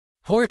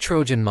Heur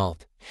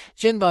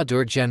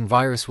Trojan.Multi.GenBadur.genw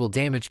virus will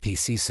damage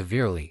PC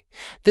severely.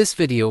 This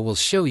video will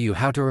show you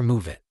how to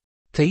remove it.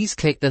 Please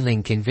click the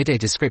link in video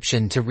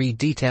description to read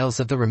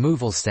details of the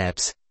removal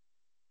steps.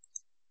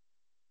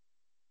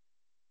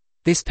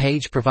 This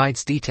page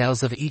provides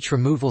details of each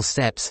removal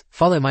steps.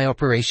 Follow my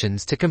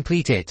operations to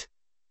complete it.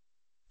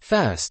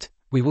 First,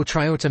 we will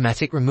try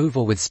automatic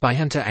removal with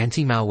SpyHunter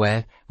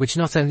anti-malware, which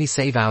not only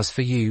save hours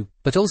for you,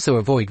 but also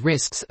avoid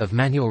risks of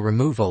manual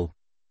removal.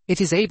 It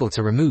is able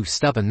to remove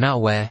stubborn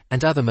malware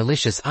and other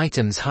malicious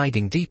items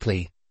hiding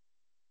deeply.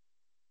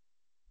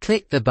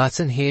 Click the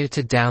button here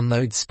to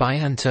download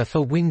SpyHunter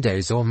for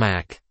Windows or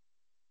Mac.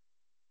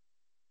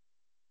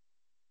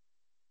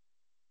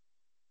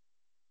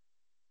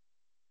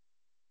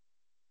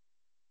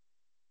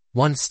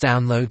 Once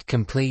download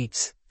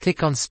completes,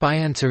 click on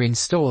SpyHunter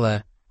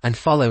Installer, and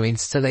follow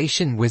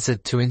Installation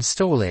Wizard to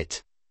install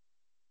it.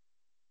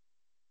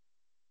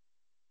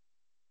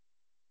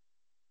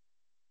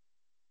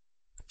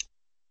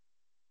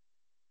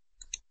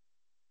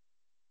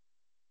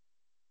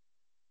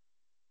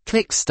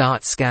 Click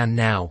Start Scan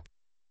now.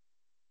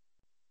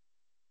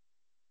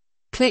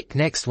 Click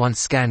Next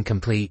once scan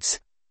completes.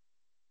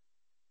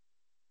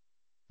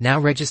 Now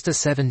register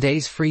 7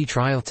 days free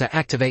trial to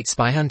activate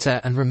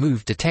SpyHunter and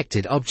remove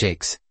detected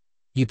objects.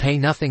 You pay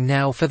nothing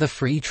now for the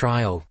free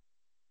trial.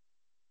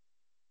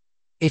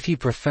 If you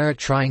prefer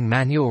trying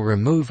manual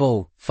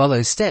removal,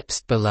 follow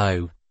steps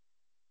below.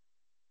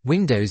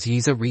 Windows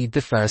user read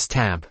the first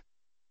tab.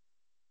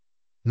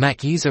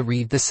 Mac user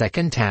read the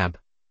second tab.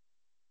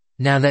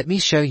 Now let me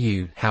show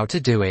you how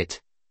to do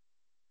it.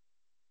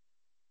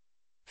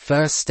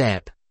 First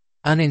step.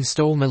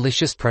 Uninstall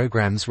malicious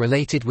programs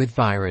related with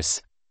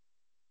virus.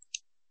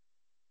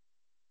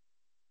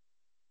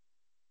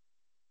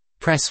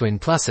 Press Win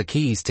plus A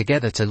keys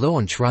together to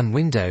launch Run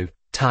window,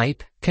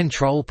 type,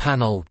 Control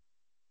Panel.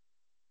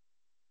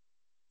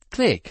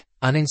 Click,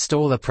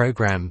 Uninstall a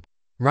program.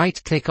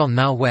 Right-click on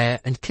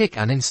Malware and click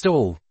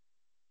Uninstall.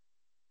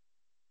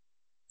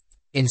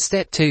 In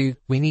step 2,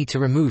 we need to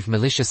remove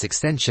malicious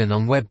extension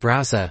on web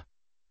browser.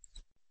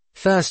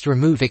 First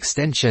remove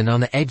extension on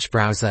the Edge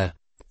browser.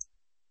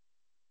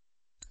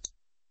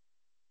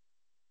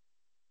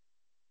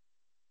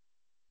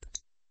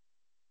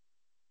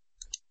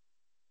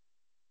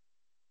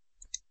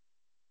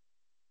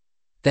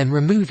 Then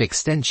remove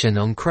extension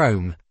on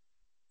Chrome.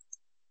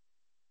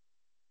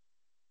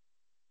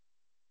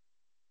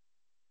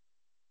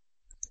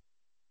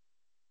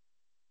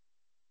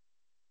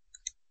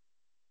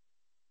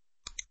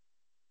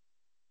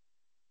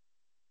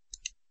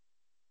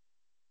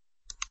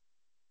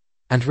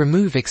 And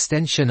remove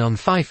extension on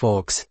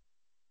Firefox.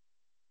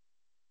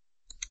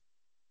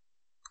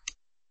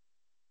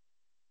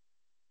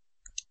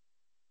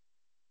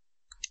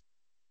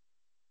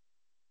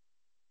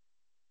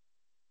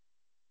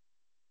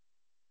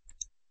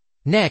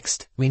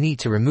 Next, we need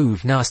to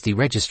remove nasty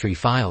registry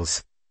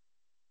files.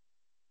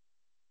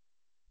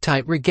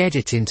 Type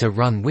regedit into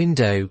Run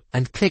window,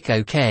 and click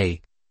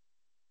OK.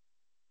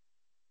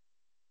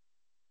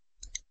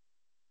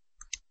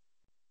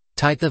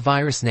 Type the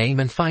virus name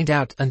and find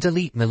out and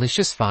delete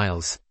malicious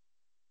files.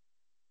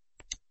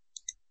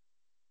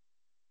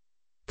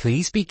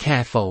 Please be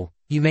careful,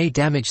 you may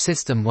damage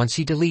system once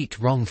you delete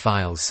wrong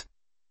files.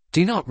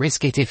 Do not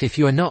risk it if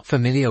you are not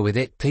familiar with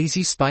it. Please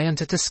use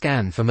SpyHunter to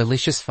scan for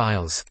malicious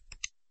files.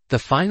 The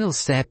final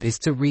step is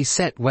to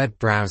reset web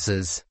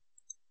browsers.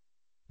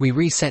 We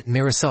reset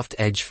Microsoft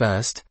Edge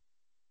first.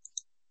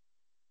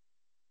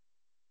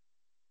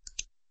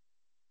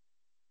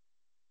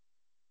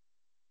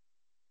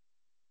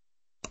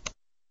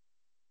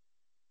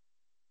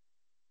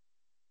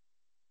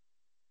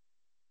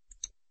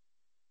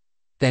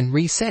 Then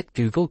reset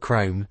Google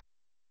Chrome.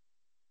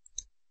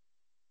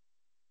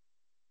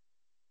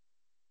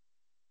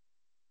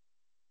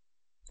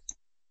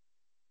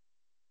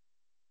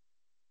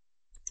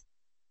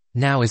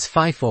 Now is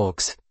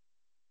Firefox.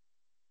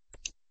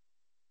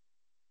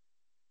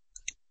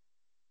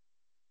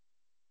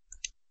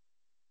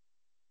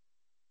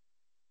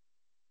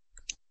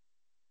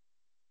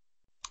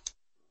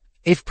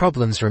 If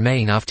problems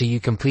remain after you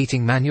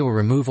completing manual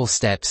removal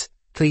steps,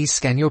 please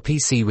scan your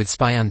PC with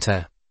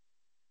SpyHunter.